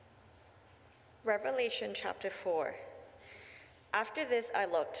Revelation chapter 4. After this I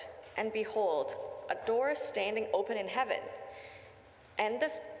looked, and behold, a door standing open in heaven. And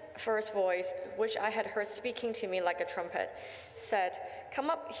the first voice, which I had heard speaking to me like a trumpet, said,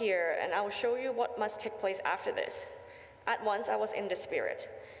 "Come up here, and I will show you what must take place after this." At once I was in the Spirit,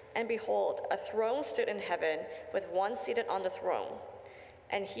 and behold, a throne stood in heaven, with one seated on the throne.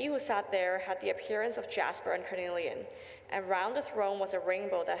 And he who sat there had the appearance of jasper and carnelian, and round the throne was a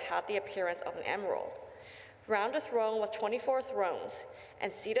rainbow that had the appearance of an emerald. Round the throne was 24 thrones,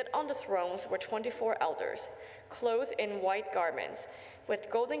 and seated on the thrones were 24 elders, clothed in white garments, with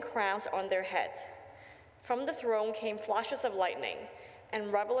golden crowns on their heads. From the throne came flashes of lightning,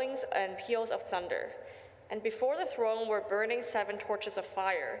 and rumblings and peals of thunder. And before the throne were burning 7 torches of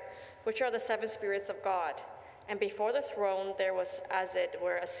fire, which are the 7 spirits of God. And before the throne there was as it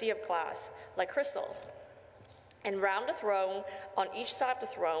were a sea of glass, like crystal. And round the throne, on each side of the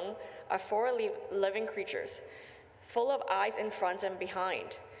throne, are 4 living creatures, full of eyes in front and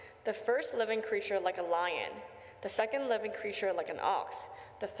behind. The first living creature like a lion, the second living creature like an ox,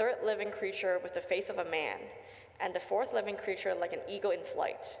 the third living creature with the face of a man, and the fourth living creature like an eagle in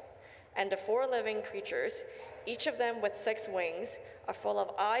flight. And the 4 living creatures, each of them with 6 wings, are full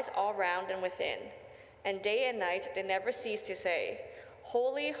of eyes all round and within. And day and night they never cease to say,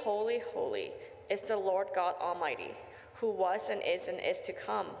 "Holy, holy, holy is the Lord God Almighty, who was and is to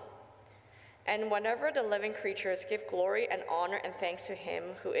come." And whenever the living creatures give glory and honor and thanks to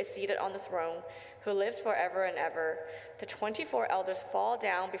him who is seated on the throne, who lives forever and ever, the 24 elders fall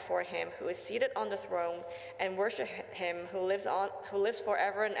down before him who is seated on the throne and worship him who lives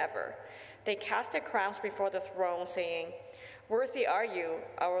forever and ever. They cast their crowns before the throne, saying, "Worthy are you,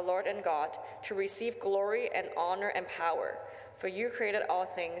 our Lord and God, to receive glory and honor and power, for you created all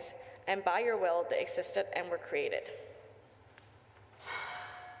things, and by your will they existed and were created."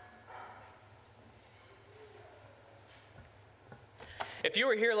 If you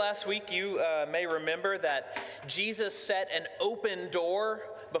were here last week, you may remember that Jesus set an open door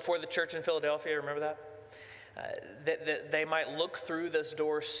before the church in Philadelphia. Remember that? That they might look through this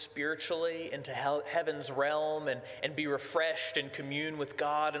door spiritually into heaven's realm and be refreshed and commune with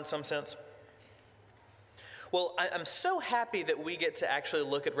God in some sense. Well, I'm so happy that we get to actually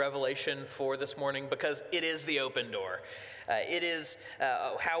look at Revelation 4 this morning, because it is the open door. It is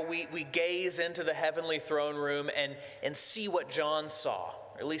how we gaze into the heavenly throne room and see what John saw,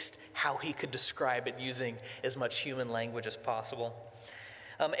 or at least how he could describe it using as much human language as possible.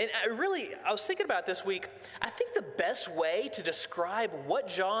 And I was thinking about this week, I think the best way to describe what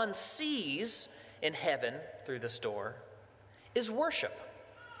John sees in heaven through this door is worship.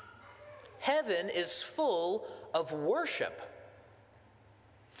 Heaven is full of worship.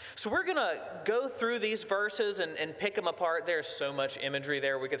 So we're going to go through these verses and pick them apart. There's so much imagery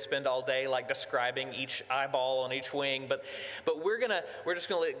there. We could spend all day describing each eyeball on each wing. But we're just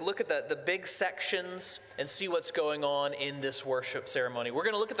going to look at the big sections and see what's going on in this worship ceremony. We're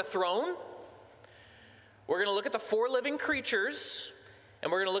going to look at the throne. We're going to look at the 4 living creatures.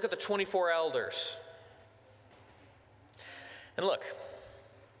 And we're going to look at the 24 elders. And look,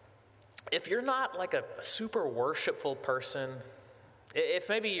 if you're not a super worshipful person, if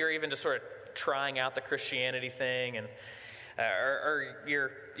maybe you're even just sort of trying out the Christianity thing, and or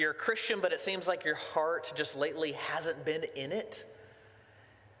you're a Christian, but it seems like your heart just lately hasn't been in it,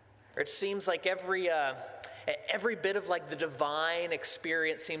 or it seems like every bit of the divine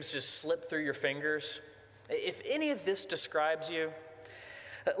experience seems to just slip through your fingers. If any of this describes you,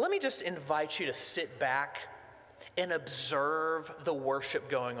 let me just invite you to sit back and observe the worship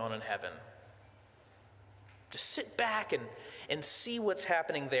going on in heaven. Just sit back and see what's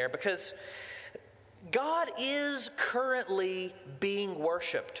happening there, because God is currently being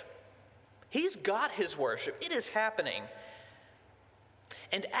worshiped. He's got his worship. It is happening.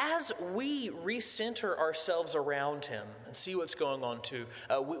 And as we recenter ourselves around him and see what's going on too,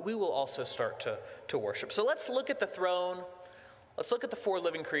 we will also start to worship. So let's look at the throne. Let's look at the 4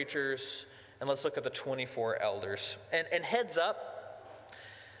 living creatures. And let's look at the 24 elders. And heads up,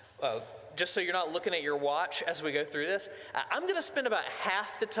 just so you're not looking at your watch as we go through this, I'm going to spend about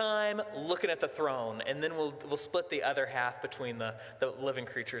half the time looking at the throne, and then we'll split the other half between the living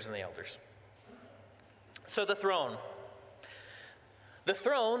creatures and the elders. So the throne. The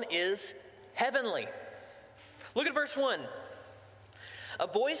throne is heavenly. Look at verse 1. A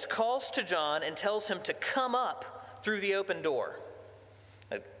voice calls to John and tells him to come up through the open door.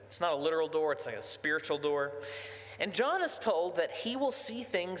 It's not a literal door, it's like a spiritual door. And John is told that he will see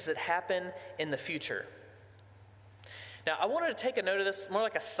things that happen in the future. Now, I wanted to take a note of this, more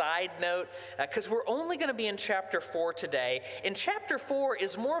like a side note, because we're only going to be in chapter 4 today. And chapter 4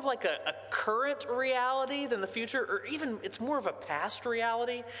 is more of like a current reality than the future, or even it's more of a past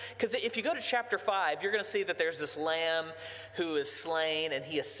reality. Because if you go to chapter 5, you're going to see that there's this lamb who is slain and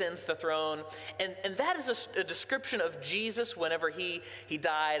he ascends the throne. And that is a description of Jesus whenever he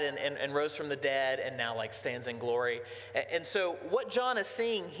died and rose from the dead and now like stands in glory. And so what John is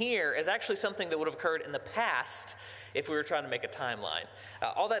seeing here is actually something that would have occurred in the past if we were trying to make a timeline.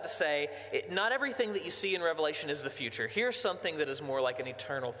 All that to say, not everything that you see in Revelation is the future. Here's something that is more like an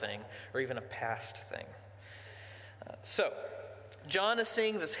eternal thing or even a past thing. So, John is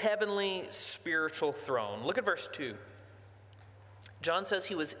seeing this heavenly spiritual throne. Look at verse 2. John says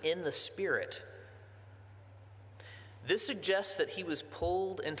he was in the Spirit. This suggests that he was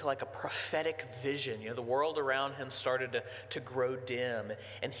pulled into like a prophetic vision. The world around him started to grow dim,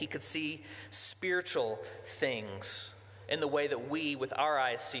 and he could see spiritual things in the way that we, with our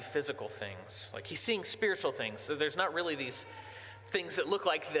eyes, see physical things. Like he's seeing spiritual things. So there's not really these things that look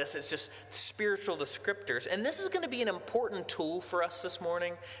like this. It's just spiritual descriptors. And this is going to be an important tool for us this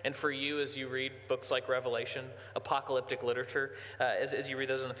morning and for you as you read books like Revelation, apocalyptic literature, as you read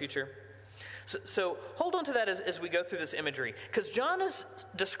those in the future. So hold on to that as we go through this imagery, because John is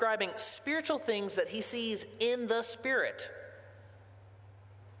describing spiritual things that he sees in the Spirit.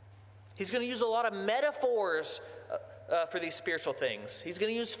 He's going to use a lot of metaphors for these spiritual things. He's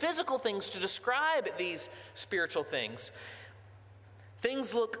going to use physical things to describe these spiritual things.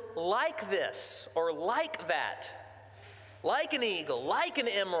 Things look like this or like that, like an eagle, like an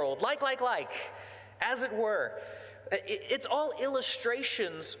emerald, like, as it were. It's all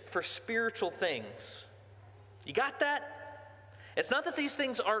illustrations for spiritual things. You got that? It's not that these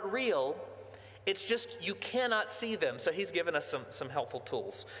things aren't real. It's just you cannot see them. So he's given us some helpful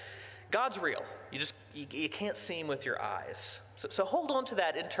tools. God's real. You can't see him with your eyes. So hold on to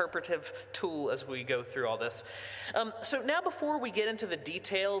that interpretive tool as we go through all this. So now before we get into the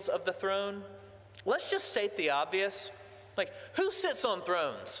details of the throne, let's just state the obvious. Like, who sits on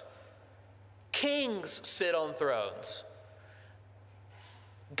thrones? Kings sit on thrones.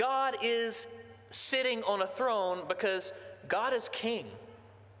 God is sitting on a throne because God is king.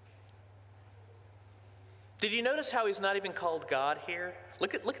 Did you notice how he's not even called God here?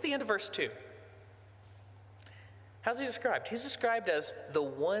 Look at the end of verse 2. How's he described? He's described as the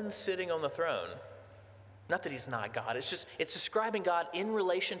one sitting on the throne. Not that he's not God. It's describing God in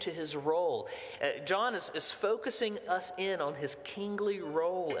relation to his role. John is focusing us in on his kingly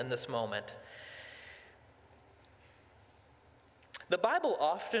role in this moment. The Bible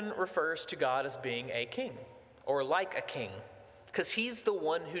often refers to God as being a king, or like a king, because he's the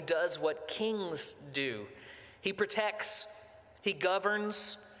one who does what kings do. He protects, he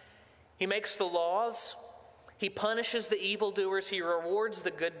governs, he makes the laws, he punishes the evildoers, he rewards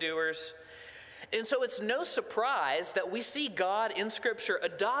the good doers. And so it's no surprise that we see God in Scripture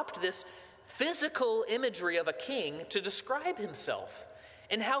adopt this physical imagery of a king to describe himself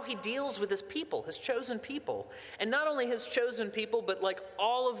and how he deals with his people, his chosen people. And not only his chosen people, but like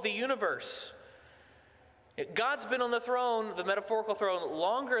all of the universe. God's been on the throne, the metaphorical throne,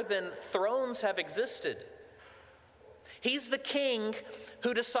 longer than thrones have existed. He's the king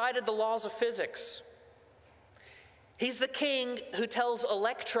who decided the laws of physics. He's the king who tells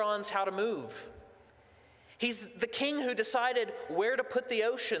electrons how to move. He's the king who decided where to put the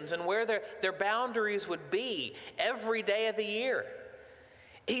oceans and where their boundaries would be every day of the year.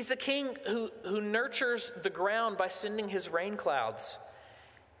 He's the king who nurtures the ground by sending his rain clouds.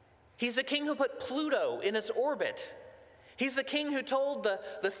 He's the king who put Pluto in its orbit. He's the king who told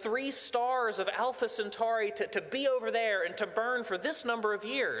the 3 stars of Alpha Centauri to be over there and to burn for this number of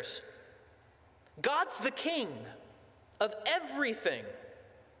years. God's the king of everything.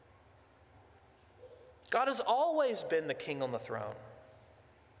 God has always been the king on the throne.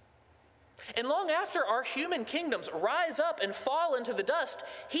 And long after our human kingdoms rise up and fall into the dust,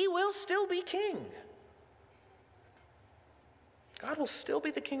 he will still be king. God will still be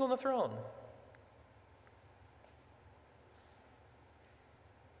the king on the throne.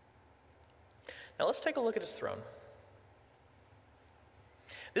 Now let's take a look at his throne.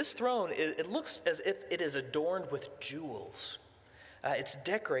 This throne, it looks as if it is adorned with jewels. It's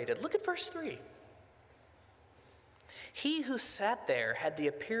decorated. Look at verse 3. He who sat there had the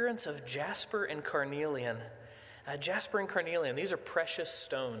appearance of jasper and carnelian. Jasper and carnelian, these are precious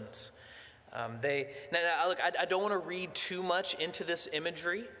stones. Look, I don't want to read too much into this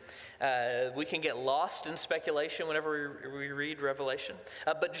imagery. We can get lost in speculation whenever we read Revelation.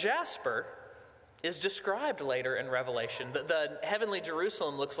 But jasper is described later in Revelation. The heavenly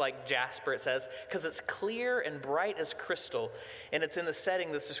Jerusalem looks like jasper, it says, because it's clear and bright as crystal, and it's in the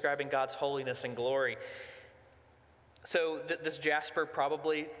setting that's describing God's holiness and glory. So this jasper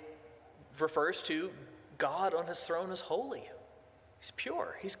probably refers to God on his throne as holy. He's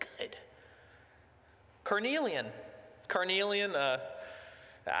pure. He's good. Carnelian,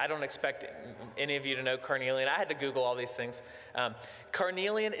 I don't expect any of you to know carnelian. I had to Google all these things.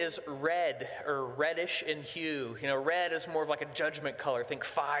 Carnelian is red or reddish in hue. You know, red is more of like a judgment color. Think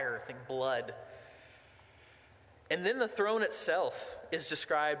fire, think blood. And then the throne itself is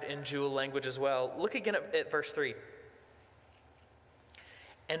described in jewel language as well. Look again at verse 3.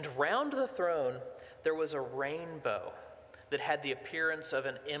 And round the throne there was a rainbow that had the appearance of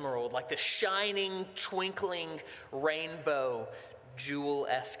an emerald, like the shining, twinkling rainbow,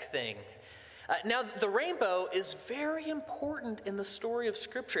 jewel-esque thing. Now, the rainbow is very important in the story of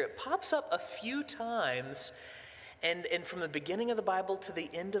Scripture. It pops up a few times, and from the beginning of the Bible to the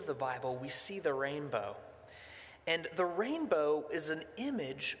end of the Bible, we see the rainbow. And the rainbow is an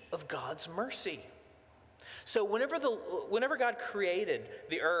image of God's mercy. So whenever God created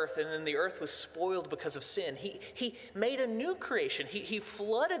the earth, and then the earth was spoiled because of sin, he made a new creation. He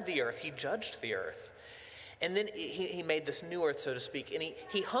flooded the earth. He judged the earth. And then he made this new earth, so to speak. And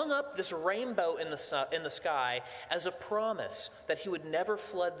he hung up this rainbow in the sky as a promise that he would never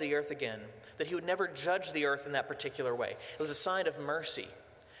flood the earth again, that he would never judge the earth in that particular way. It was a sign of mercy,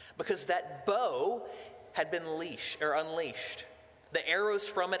 because that bow had been unleashed. The arrows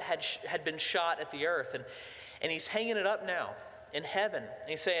from it had been shot at the earth, and he's hanging it up now in heaven. And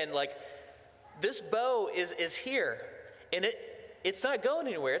he's saying, like, this bow is here, and it's not going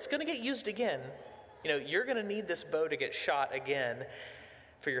anywhere. It's going to get used again. You know, you're going to need this bow to get shot again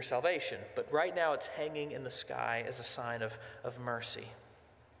for your salvation. But right now it's hanging in the sky as a sign of mercy.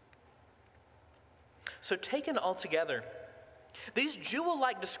 So taken all together, these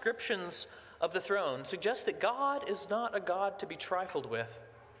jewel-like descriptions of the throne suggest that God is not a God to be trifled with.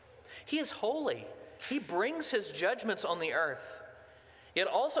 He is holy. He brings his judgments on the earth. Yet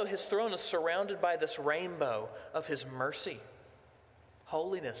also his throne is surrounded by this rainbow of his mercy,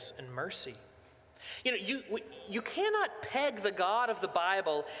 holiness, and mercy. You know, you cannot peg the God of the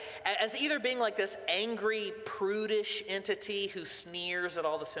Bible as either being like this angry, prudish entity who sneers at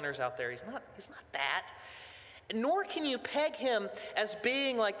all the sinners out there. He's not that. Nor can you peg him as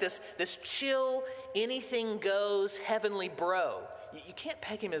being like this chill, anything goes, heavenly bro. You can't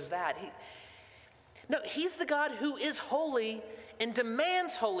peg him as that. He's the God who is holy and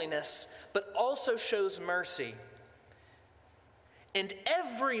demands holiness, but also shows mercy. And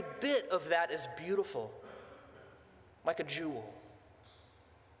every bit of that is beautiful, like a jewel.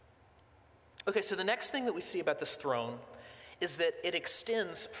 Okay, so the next thing that we see about this throne is that it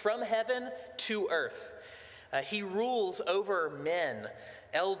extends from heaven to earth. He rules over men,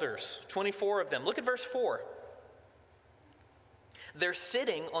 elders, 24 of them. Look at verse 4. They're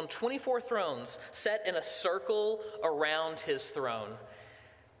sitting on 24 thrones set in a circle around his throne.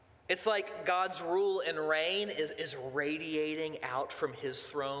 It's like God's rule and reign is radiating out from his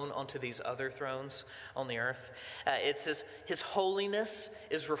throne onto these other thrones on the earth. It says his holiness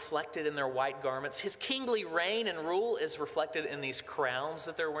is reflected in their white garments. His kingly reign and rule is reflected in these crowns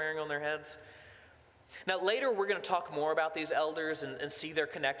that they're wearing on their heads. Now later we're going to talk more about these elders and see their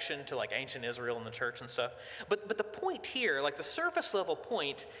connection to like ancient Israel and the church and stuff. But the point here, like the surface level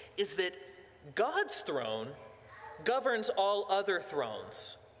point, is that God's throne governs all other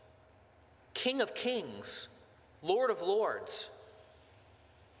thrones. King of kings, Lord of lords.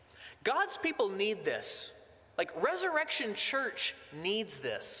 God's people need this. Like Resurrection Church needs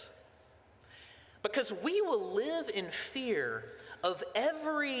this. Because we will live in fear of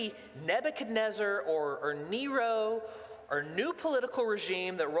every Nebuchadnezzar or Nero or new political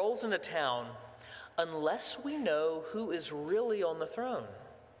regime that rolls into town unless we know who is really on the throne.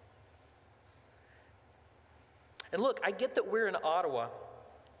 And look, I get that we're in Ottawa,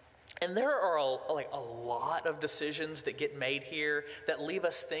 and there are a lot of decisions that get made here that leave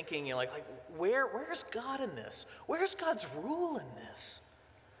us thinking, you know, like where's God in this? Where's God's rule in this?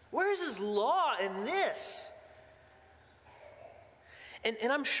 Where's his law in this?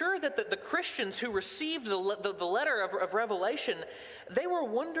 And I'm sure that the Christians who received the letter of Revelation, they were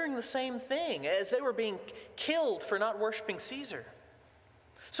wondering the same thing as they were being killed for not worshiping Caesar.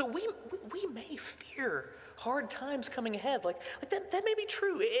 So we may fear hard times coming ahead. Like that may be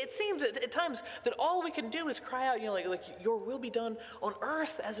true. It seems at times that all we can do is cry out, you know, like your will be done on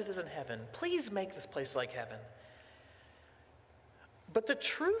earth as it is in heaven. Please make this place like heaven. But the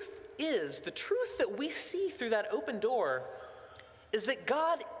truth that we see through that open door is that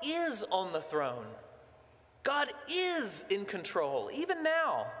God is on the throne. God is in control, even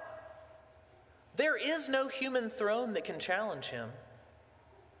now. There is no human throne that can challenge him.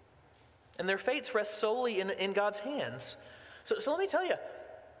 And their fates rest solely in God's hands. So let me tell you,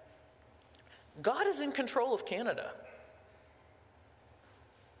 God is in control of Canada.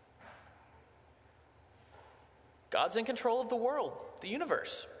 God's in control of the world, the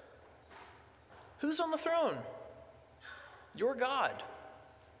universe. Who's on the throne? Your God.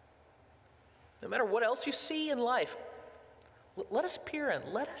 No matter what else you see in life, let us peer in.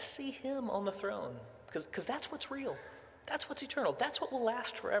 Let us see him on the throne. Because that's what's real. That's what's eternal. That's what will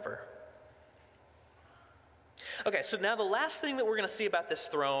last forever. Okay, so now the last thing that we're going to see about this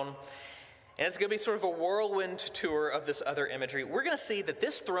throne, and it's going to be sort of a whirlwind tour of this other imagery. We're going to see that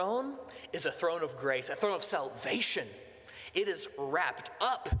this throne is a throne of grace, a throne of salvation. It is wrapped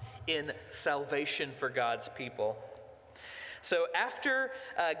up in salvation for God's people. So after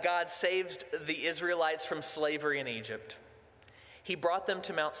God saved the Israelites from slavery in Egypt, he brought them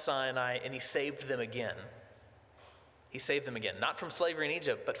to Mount Sinai and he saved them again. He saved them again, not from slavery in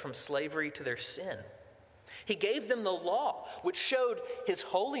Egypt, but from slavery to their sin. He gave them the law, which showed his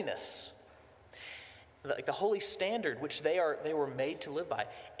holiness, like the holy standard which they were made to live by.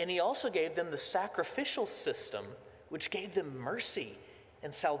 And he also gave them the sacrificial system, which gave them mercy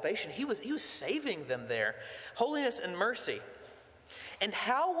and salvation. He was saving them there. Holiness and mercy. And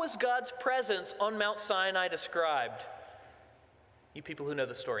how was God's presence on Mount Sinai described? You people who know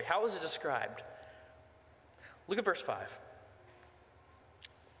the story, how was it described? Look at verse 5.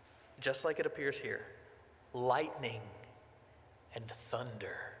 Just like it appears here, lightning and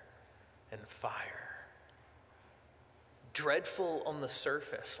thunder and fire. Dreadful on the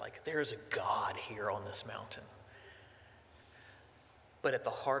surface, like there's a God here on this mountain. But at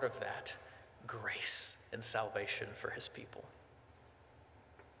the heart of that, grace and salvation for his people.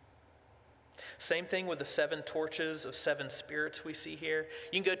 Same thing with the 7 torches of 7 spirits we see here.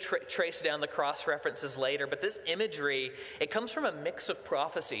 You can go trace down the cross references later, but this imagery, it comes from a mix of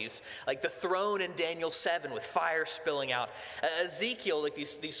prophecies, like the throne in Daniel 7 with fire spilling out. Ezekiel, like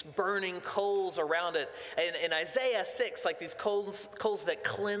these burning coals around it. In Isaiah 6, like these coals that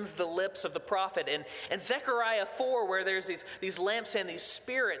cleanse the lips of the prophet. And Zechariah 4, where there's these lampstands, these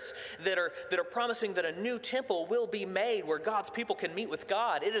spirits that are promising that a new temple will be made where God's people can meet with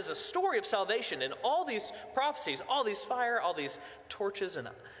God. It is a story of salvation. And all these prophecies, all these fire, all these torches and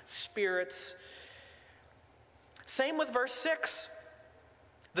spirits. Same with verse 6.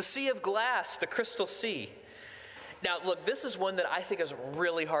 The sea of glass, the crystal sea. Now, look, this is one that I think is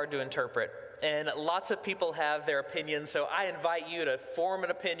really hard to interpret. And lots of people have their opinions, so I invite you to form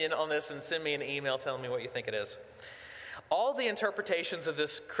an opinion on this and send me an email telling me what you think it is. All the interpretations of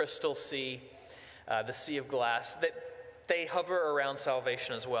this crystal sea, the sea of glass, that they hover around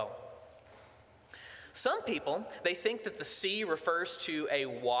salvation as well. Some people, they think that the sea refers to a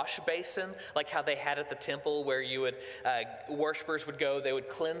wash basin, like how they had at the temple where worshipers would go, they would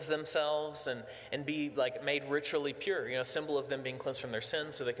cleanse themselves and be like made ritually pure, a symbol of them being cleansed from their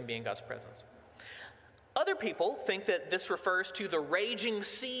sins so they can be in God's presence. Other people think that this refers to the raging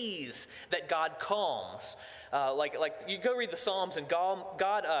seas that God calms. Like you go read the Psalms and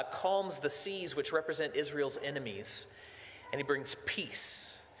God calms the seas which represent Israel's enemies, and he brings peace.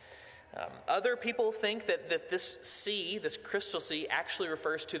 Other people think that this sea, this crystal sea, actually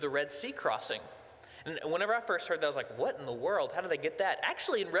refers to the Red Sea crossing. And whenever I first heard that, I was like, what in the world? How did they get that?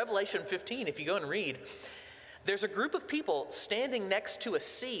 Actually, in Revelation 15, if you go and read, there's a group of people standing next to a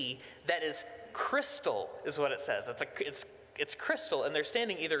sea that is crystal, is what it says. It's crystal, and they're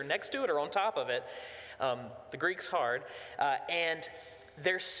standing either next to it or on top of it. The Greek's hard. And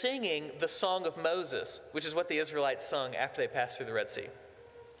they're singing the Song of Moses, which is what the Israelites sung after they passed through the Red Sea.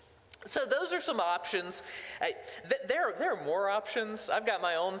 So those are some options. There are more options. I've got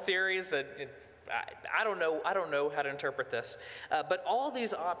my own theories that I don't know how to interpret this. But all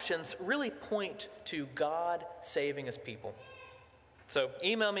these options really point to God saving his people. So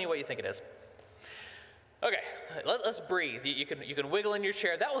email me what you think it is. Okay, let's breathe. You can wiggle in your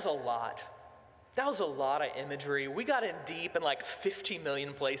chair. That was a lot. That was a lot of imagery. We got in deep in like 50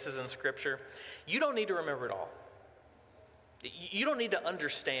 million places in Scripture. You don't need to remember it all. You don't need to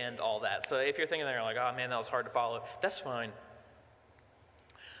understand all that. So if you're thinking that you're like, oh man, that was hard to follow, that's fine.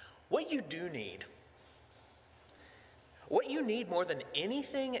 What you need more than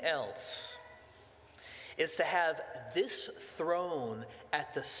anything else is to have this throne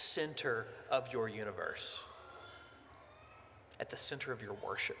at the center of your universe, at the center of your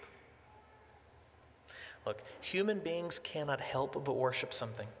worship. Look, human beings cannot help but worship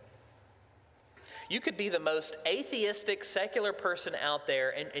something. You could be the most atheistic, secular person out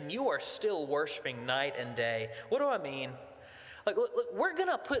there, and you are still worshiping night and day. What do I mean? Like, look, we're going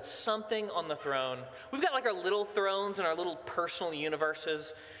to put something on the throne. We've got like our little thrones and our little personal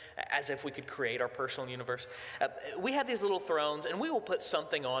universes, as if we could create our personal universe. We have these little thrones, and we will put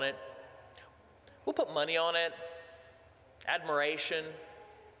something on it. We'll put money on it, admiration.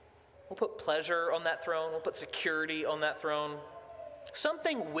 We'll put pleasure on that throne. We'll put security on that throne.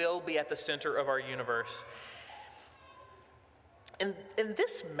 Something will be at the center of our universe. And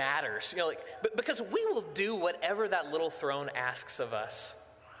this matters, because we will do whatever that little throne asks of us.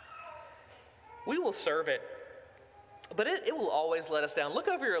 We will serve it, but it will always let us down. Look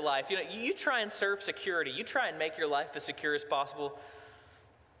over your life. You try and serve security. You try and make your life as secure as possible.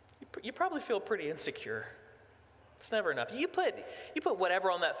 You probably feel pretty insecure. It's never enough. You put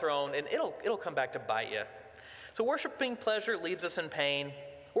whatever on that throne, and it'll come back to bite you. So worshiping pleasure leaves us in pain.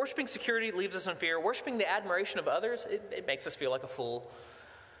 Worshiping security leaves us in fear. Worshiping the admiration of others, it makes us feel like a fool.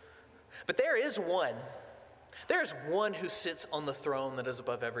 But there is one. There is one who sits on the throne that is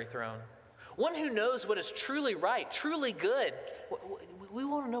above every throne. One who knows what is truly right, truly good. We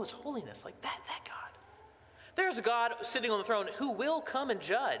want to know his holiness, like that God. There's a God sitting on the throne who will come and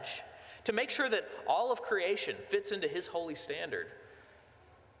judge to make sure that all of creation fits into his holy standard.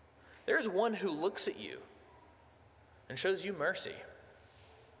 There's one who looks at you and shows you mercy,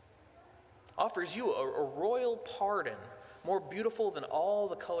 offers you a royal pardon more beautiful than all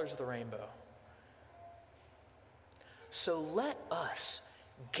the colors of the rainbow. So let us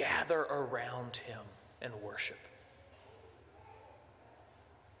gather around him and worship.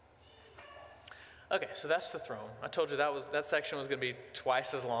 Okay, so that's the throne. I told you that section was going to be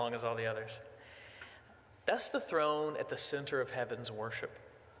twice as long as all the others. That's the throne at the center of heaven's worship.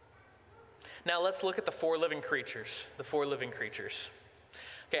 Now let's look at the four living creatures. The four living creatures.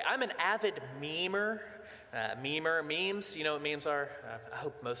 Okay, I'm an avid memer. Memes, you know what memes are? I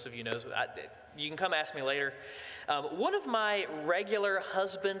hope most of you knows. You can come ask me later. One of my regular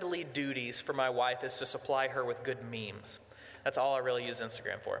husbandly duties for my wife is to supply her with good memes. That's all I really use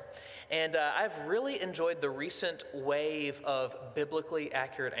Instagram for. And I've really enjoyed the recent wave of biblically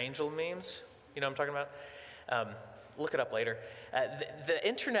accurate angel memes. You know what I'm talking about? Look it up later. The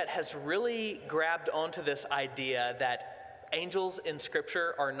internet has really grabbed onto this idea that angels in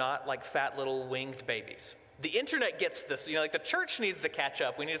Scripture are not like fat little winged babies. The internet gets this. Like the church needs to catch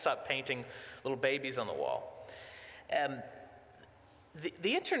up. We need to stop painting little babies on the wall.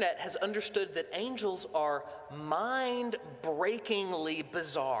 The internet has understood that angels are mind-breakingly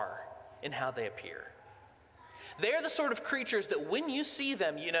bizarre in how they appear. They're the sort of creatures that when you see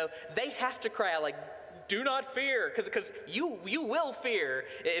them, they have to cry out like, do not fear, because you will fear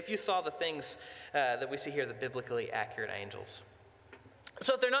if you saw the things that we see here, the biblically accurate angels.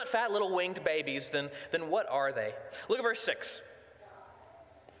 So if they're not fat little winged babies, then what are they? Look at verse 6.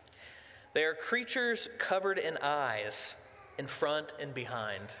 They are creatures covered in eyes, in front and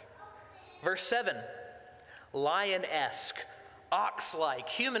behind. Verse 7, lion-esque, ox-like,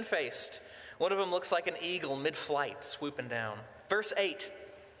 human-faced. One of them looks like an eagle mid-flight, swooping down. Verse 8,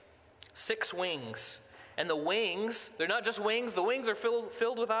 6 wings. And the wings, they're not just wings, the wings are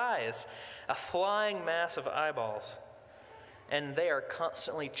filled with eyes, a flying mass of eyeballs. And they are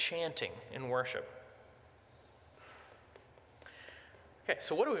constantly chanting in worship. Okay,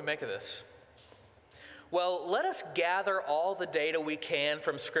 so what do we make of this? Well, let us gather all the data we can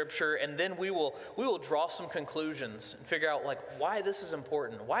from Scripture, and then we will draw some conclusions and figure out why this is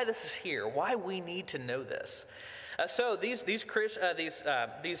important, why this is here, why we need to know this. So these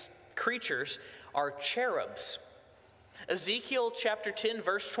creatures are cherubs. Ezekiel chapter 10,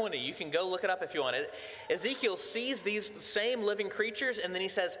 verse 20. You can go look it up if you want it. Ezekiel sees these same living creatures, and then he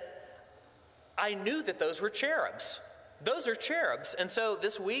says, I knew that those were cherubs. Those are cherubs. And so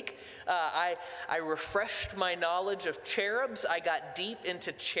this week, I refreshed my knowledge of cherubs. I got deep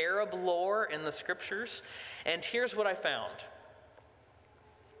into cherub lore in the Scriptures. And here's what I found.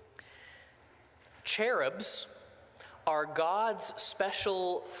 Cherubs are God's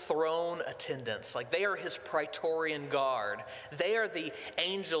special throne attendants. They are his Praetorian Guard. They are the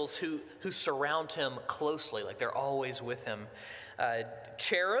angels who surround him closely, they're always with him.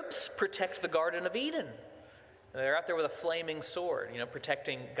 Cherubs protect the Garden of Eden. They're out there with a flaming sword,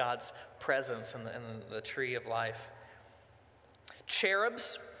 protecting God's presence in the tree of life.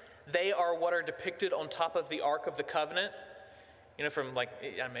 Cherubs, they are what are depicted on top of the Ark of the Covenant. From I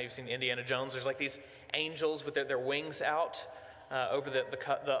may have seen Indiana Jones, there's these angels with their wings out over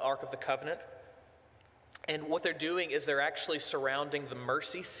the Ark of the Covenant. And what they're doing is they're actually surrounding the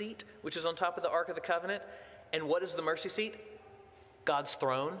mercy seat, which is on top of the Ark of the Covenant. And what is the mercy seat? God's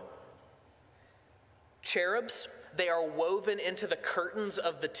throne. Cherubs, they are woven into the curtains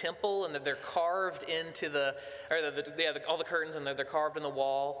of the temple, and they're carved into all the curtains, and they're carved in the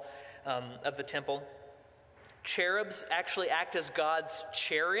wall of the temple. Cherubs actually act as God's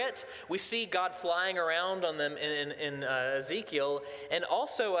chariot. We see God flying around on them in Ezekiel. And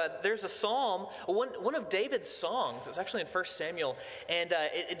also, there's a psalm, one of David's songs. It's actually in 1 Samuel. And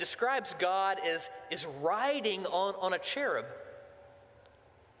it describes God as riding on a cherub.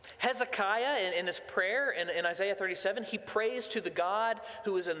 Hezekiah, in his prayer in Isaiah 37, he prays to the God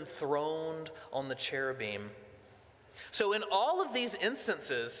who is enthroned on the cherubim. So in all of these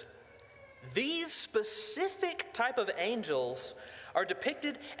instances, these specific type of angels are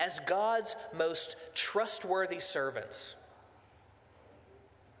depicted as God's most trustworthy servants,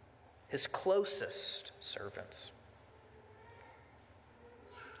 his closest servants.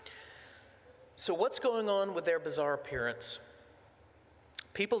 So what's going on with their bizarre appearance?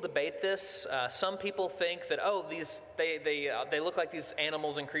 People debate this. Some people think that, they look like these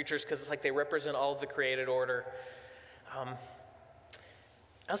animals and creatures because it's like they represent all of the created order.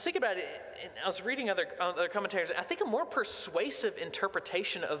 I was thinking about it, and I was reading other commentators. I think a more persuasive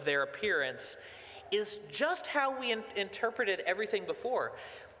interpretation of their appearance is just how we interpreted everything before.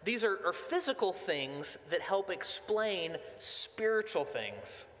 These are physical things that help explain spiritual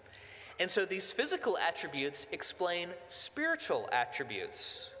things. And so these physical attributes explain spiritual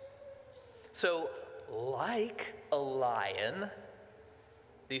attributes. So, like a lion,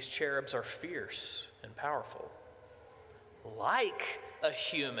 these cherubs are fierce and powerful. Like a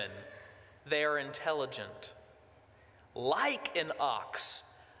human, they are intelligent. Like an ox,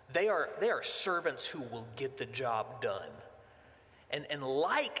 they are servants who will get the job done. And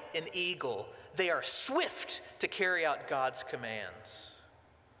like an eagle, they are swift to carry out God's commands.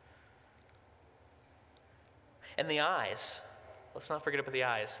 And the eyes, let's not forget about the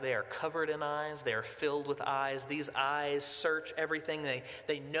eyes. They are covered in eyes. They are filled with eyes. These eyes search everything.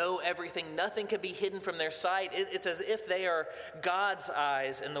 They know everything. Nothing can be hidden from their sight. It's as if they are God's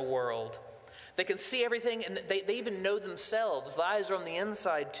eyes in the world. They can see everything, and they even know themselves. The eyes are on the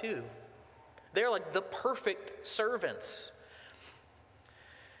inside too. They're like the perfect servants.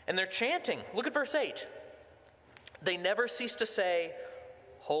 And they're chanting. Look at verse 8. They never cease to say,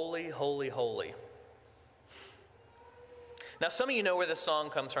 "Holy, holy, holy." Now, some of you know where this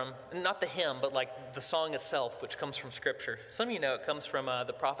song comes from. Not the hymn, but like the song itself, which comes from Scripture. Some of you know it comes from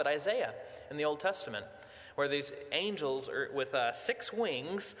the prophet Isaiah in the Old Testament, where these angels with 6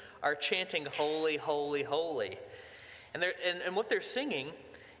 wings are chanting, "Holy, holy, holy." And what they're singing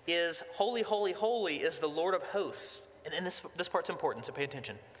is, "Holy, holy, holy is the Lord of hosts." And this part's important, so pay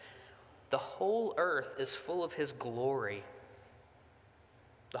attention. The whole earth is full of his glory.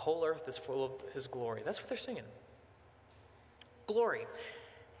 The whole earth is full of his glory. That's what they're singing. Glory.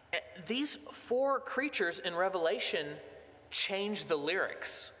 These 4 creatures in Revelation change the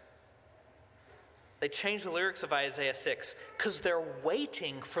lyrics. They change the lyrics of Isaiah 6 because they're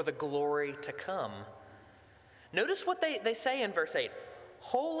waiting for the glory to come. Notice what they say in verse 8.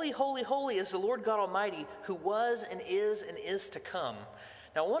 "Holy, holy, holy is the Lord God Almighty, who was and is to come."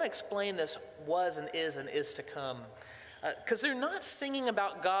 Now I want to explain this was and is to come. Because they're not singing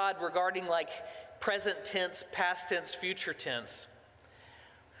about God regarding like present tense, past tense, future tense.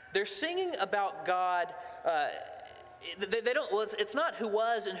 They're singing about God. They don't. Well, it's not who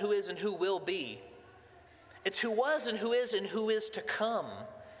was and who is and who will be. It's who was and who is to come.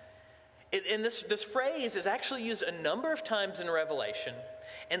 And this phrase is actually used a number of times in Revelation,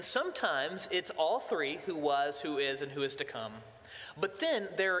 and sometimes it's all 3: who was, who is, and who is to come. But then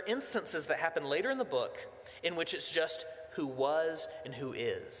there are instances that happen later in the book in which it's just who was and who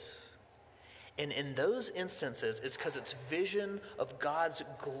is. And in those instances, it's because it's vision of God's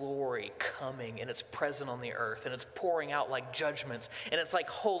glory coming, and it's present on the earth, and it's pouring out like judgments, and it's like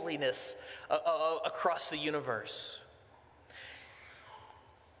holiness across the universe.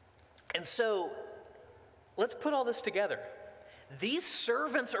 And so, let's put all this together. These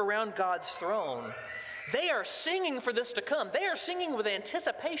servants around God's throne, they are singing for this to come. They are singing with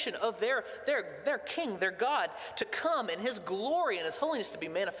anticipation of their king, their God, to come and his glory and his holiness to be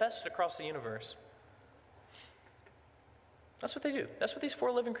manifested across the universe. That's what they do. That's what these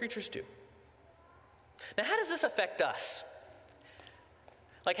 4 living creatures do. Now, how does this affect us?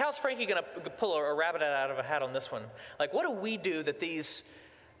 Like, how's Frankie going to pull a rabbit out of a hat on this one? Like, what do we do that these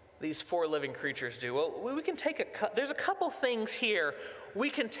 4 living creatures do? Well, we can take there's a couple things here we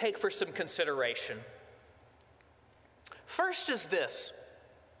can take for some consideration. First is this: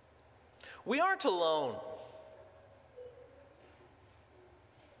 we aren't alone.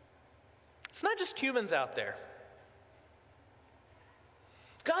 It's not just humans out there.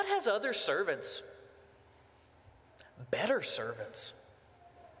 God has other servants. better servants.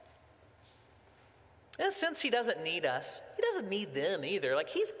 In a sense, he doesn't need us. He doesn't need them either. Like,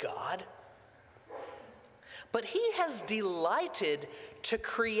 he's God. But he has delighted to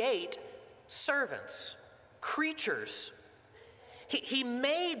create servants, creatures. He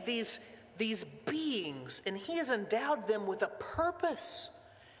made these beings, and he has endowed them with a purpose.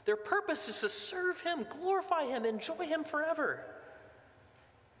 Their purpose is to serve him, glorify him, enjoy him forever.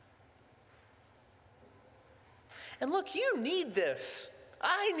 And look, you need this.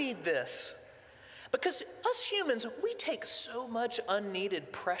 I need this. Because us humans, we take so much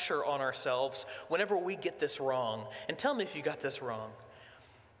unneeded pressure on ourselves whenever we get this wrong. And tell me if you got this wrong.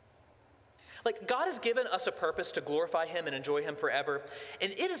 Like, God has given us a purpose to glorify him and enjoy him forever.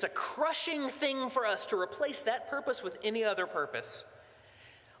 And it is a crushing thing for us to replace that purpose with any other purpose.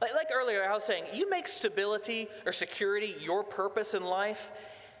 Like earlier, I was saying, you make stability or security your purpose in life,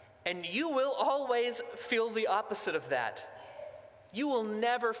 and you will always feel the opposite of that. You will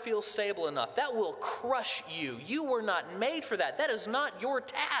never feel stable enough. That will crush you. You were not made for that. That is not your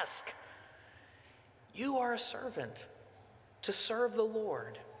task. You are a servant to serve the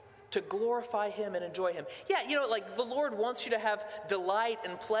Lord, to glorify him and enjoy him. Yeah, like the Lord wants you to have delight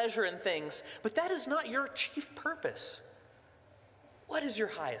and pleasure in things, but that is not your chief purpose. What is your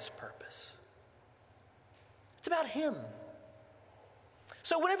highest purpose? It's about him.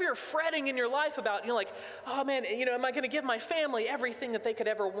 So whenever you're fretting in your life about, oh man, am I going to give my family everything that they could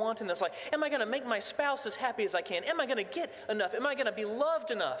ever want in this life? Am I going to make my spouse as happy as I can? Am I going to get enough? Am I going to be loved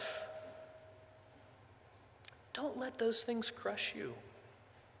enough? Don't let those things crush you.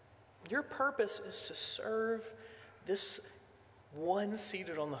 Your purpose is to serve this one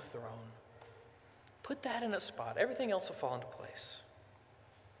seated on the throne. Put that in a spot. Everything else will fall into place.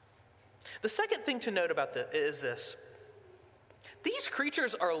 The second thing to note about this is this. These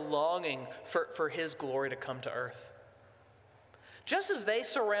creatures are longing for his glory to come to earth. Just as they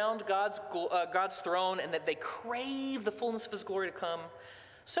surround God's throne and that they crave the fullness of his glory to come,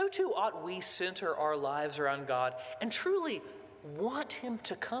 so too ought we center our lives around God and truly want him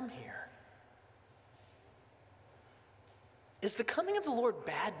to come here. Is the coming of the Lord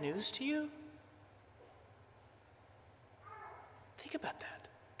bad news to you? Think about that.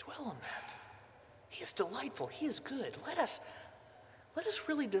 Dwell on that. He is delightful. He is good. Let us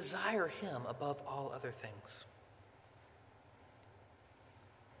really desire him above all other things.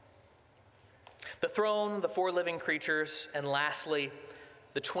 The throne, the 4 living creatures, and lastly,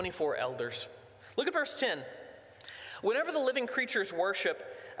 the 24 elders. Look at verse 10. Whenever the living creatures worship,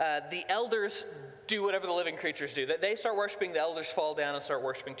 the elders do whatever the living creatures do. They start worshiping, the elders fall down and start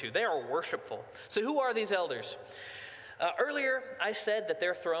worshiping too. They are worshipful. So who are these elders? Earlier, I said that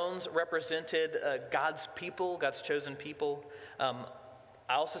their thrones represented God's people, God's chosen people.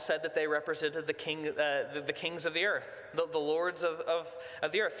 I also said that they represented the kings of the earth, the lords of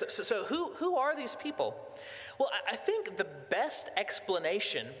the earth. So who are these people? Well, I think the best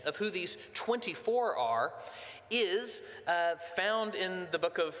explanation of who these 24 are is found in the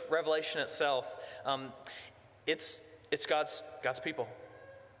book of Revelation itself. It's God's people.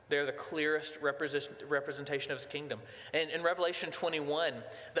 They're the clearest representation of his kingdom. And in Revelation 21,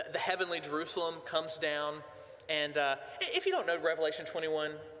 the heavenly Jerusalem comes down. And if you don't know Revelation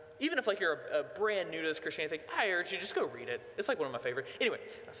 21, even if you're a brand new to this Christianity thing, I urge you, just go read it. It's one of my favorite. Anyway,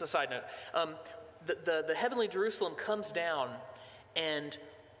 that's a side note. The heavenly Jerusalem comes down, and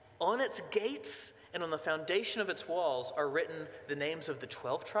on its gates and on the foundation of its walls are written the names of the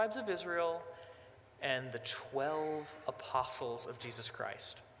 12 tribes of Israel and the 12 apostles of Jesus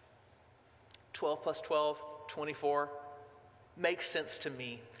Christ. 12 plus 12, 24. Makes sense to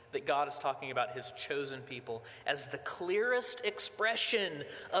me that God is talking about his chosen people as the clearest expression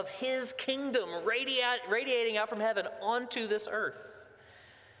of his kingdom radiating out from heaven onto this earth.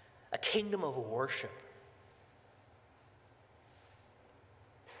 A kingdom of worship.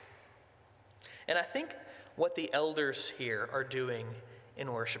 And I think what the elders here are doing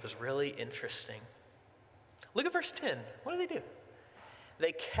in worship is really interesting. Look at verse 10. What do?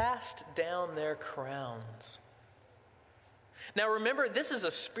 They cast down their crowns. Now remember, this is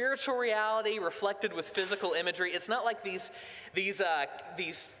a spiritual reality reflected with physical imagery. It's not like these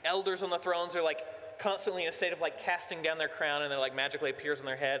elders on the thrones are constantly in a state of casting down their crown and they're magically appears on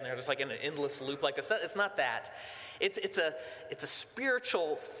their head and they're just in an endless loop like this. It's not that. It's a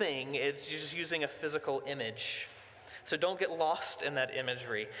spiritual thing. It's just using a physical image. So don't get lost in that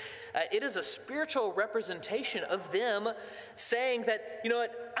imagery. It is a spiritual representation of them saying that, you know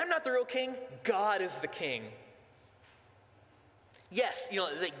what, I'm not the real king, God is the king. Yes,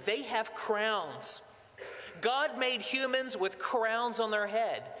 they have crowns. God made humans with crowns on their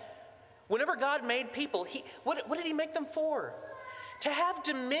head. Whenever God made people, what did he make them for? To have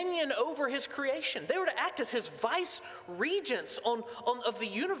dominion over his creation. They were to act as his vice regents of the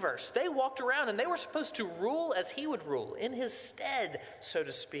universe. They walked around and they were supposed to rule as he would rule, in his stead, so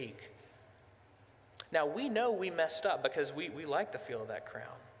to speak. Now, we know we messed up because we like the feel of that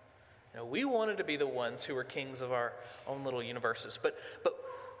crown. We wanted to be the ones who were kings of our own little universes.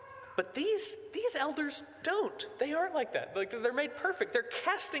 But these elders don't. They aren't like that. Like, they're made perfect. They're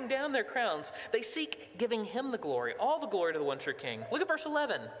casting down their crowns. They seek giving him the glory, all the glory to the one true King. Look at verse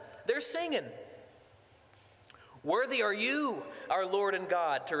 11. They're singing, "Worthy are you, our Lord and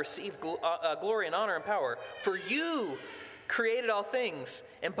God, to receive glory and honor and power. For you created all things,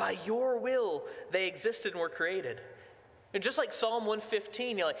 and by your will they existed and were created." And just like Psalm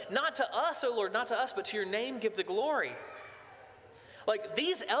 115, you're like, "Not to us, O Lord, not to us, but to your name give the glory." Like,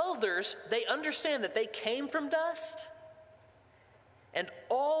 these elders, they understand that they came from dust, and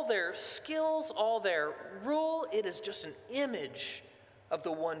all their skills, all their rule, it is just an image of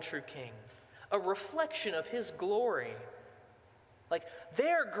the one true King, a reflection of his glory. Like,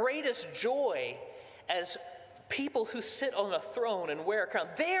 their greatest joy as people who sit on a throne and wear a crown,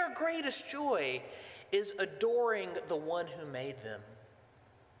 their greatest joy is adoring the one who made them.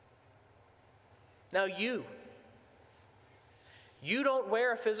 Now you don't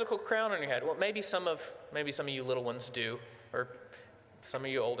wear a physical crown on your head. Well, maybe some of you little ones do, or some of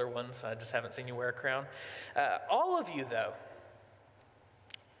you older ones, I just haven't seen you wear a crown. All of you, though,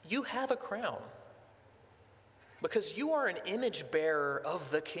 you have a crown because you are an image bearer of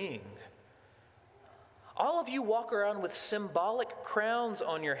the King. All of you walk around with symbolic crowns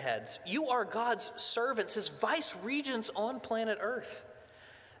on your heads. You are God's servants, his vice regents on planet Earth.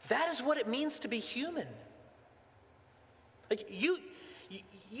 That is what it means to be human. Like, you're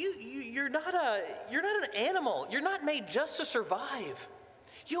not an animal. You're not made just to survive.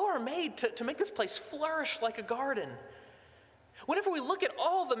 You are made to make this place flourish like a garden. Whenever we look at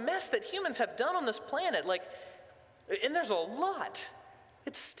all the mess that humans have done on this planet, and there's a lot,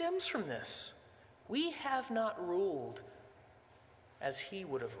 it stems from this. We have not ruled as he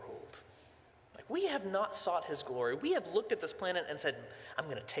would have ruled. We have not sought his glory. We have looked at this planet and said, "I'm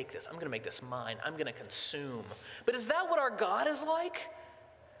going to take this. I'm going to make this mine. I'm going to consume." But is that what our God is like?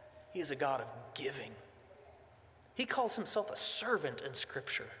 He is a God of giving. He calls himself a servant in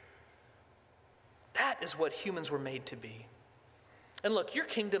Scripture. That is what humans were made to be. And look, your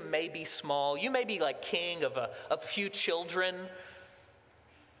kingdom may be small. You may be like king of a few children,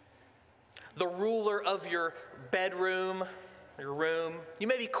 the ruler of your bedroom, your room. You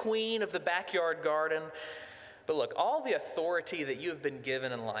may be queen of the backyard garden. But look, all the authority that you have been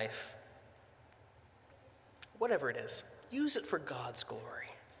given in life, whatever it is, use it for God's glory.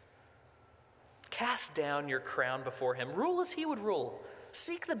 Cast down your crown before him. Rule as he would rule.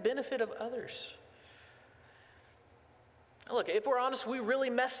 Seek the benefit of others. Look, if we're honest, we really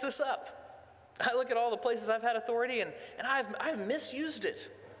messed this up. I look at all the places I've had authority and I've misused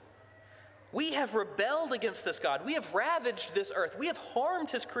it. We have rebelled against this God. We have ravaged this earth. We have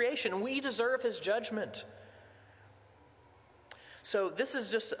harmed his creation. We deserve his judgment. So this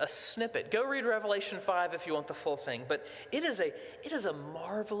is just a snippet. Go read Revelation 5 if you want the full thing. But it is a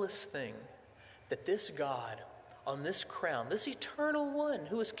marvelous thing that this God on this crown, this eternal one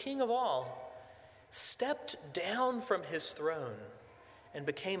who is king of all, stepped down from his throne and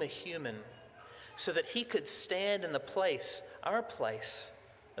became a human so that he could stand in the place, our place,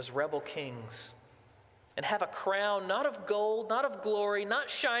 as rebel kings, and have a crown not of gold, not of glory,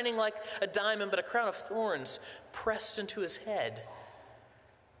 not shining like a diamond, but a crown of thorns pressed into his head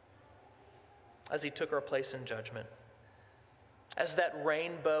as he took our place in judgment. As that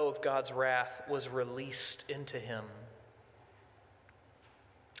rainbow of God's wrath was released into him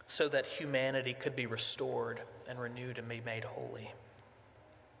so that humanity could be restored and renewed and be made holy.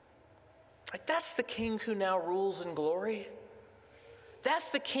 That's the king who now rules in glory.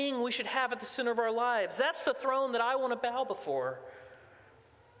 That's the king we should have at the center of our lives. That's the throne that I want to bow before.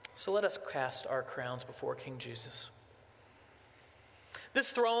 So let us cast our crowns before King Jesus.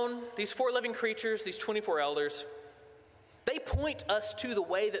 This throne, these 4 living creatures, these 24 elders, they point us to the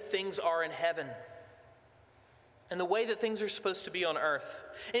way that things are in heaven and the way that things are supposed to be on earth.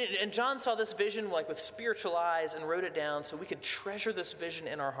 And John saw this vision with spiritual eyes and wrote it down so we could treasure this vision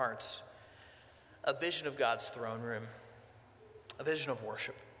in our hearts. A vision of God's throne room. A vision of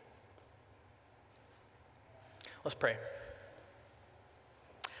worship. Let's pray.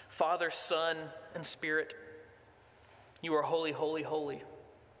 Father, Son, and Spirit, you are holy, holy, holy,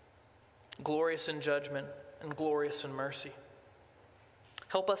 glorious in judgment and glorious in mercy.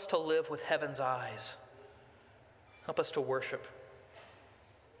 Help us to live with heaven's eyes. Help us to worship.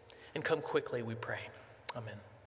 and come quickly, we pray. Amen.